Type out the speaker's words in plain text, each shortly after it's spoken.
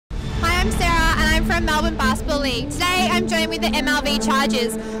I'm Sarah and I'm from Melbourne Basketball League. Today I'm joined with the MLV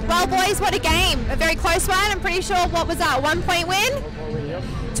Chargers. Well boys, what a game. A very close one. I'm pretty sure, what was that, 1 point win?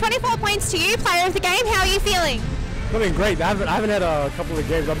 24 points to you, player of the game. How are you feeling? Feeling great. I haven't had a couple of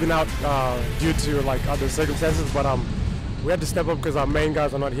games. I've been out due to like other circumstances, but we had to step up because our main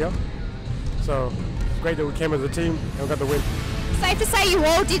guys are not here. So great that we came as a team and we got the win. Safe to say you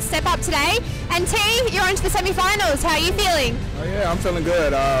all did step up today. And T, you're on to the semi-finals. How are you feeling? Oh yeah, I'm feeling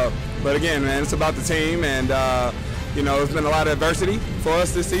good. But again, man, it's about the team, and you know, it's been a lot of adversity for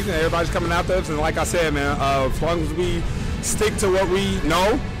us this season. Everybody's coming after us, and like I said, man, as long as we stick to what we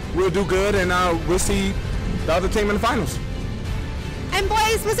know, we'll do good, and we'll see the other team in the finals. And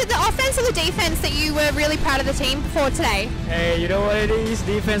boys, was it the offense or the defense that you were really proud of the team for today? Hey, you know what it is?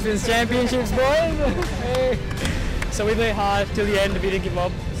 Defense wins championships, boys. Hey. So we played hard till the end. We didn't give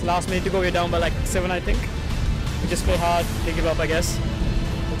up. It's the last minute to go. We're down by like 7, I think. We just played hard, didn't give up, I guess.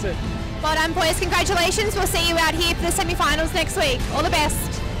 That's it. Well done, boys. Congratulations. We'll see you out here for the semi-finals next week. All the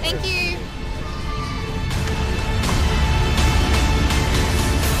best. Thank you.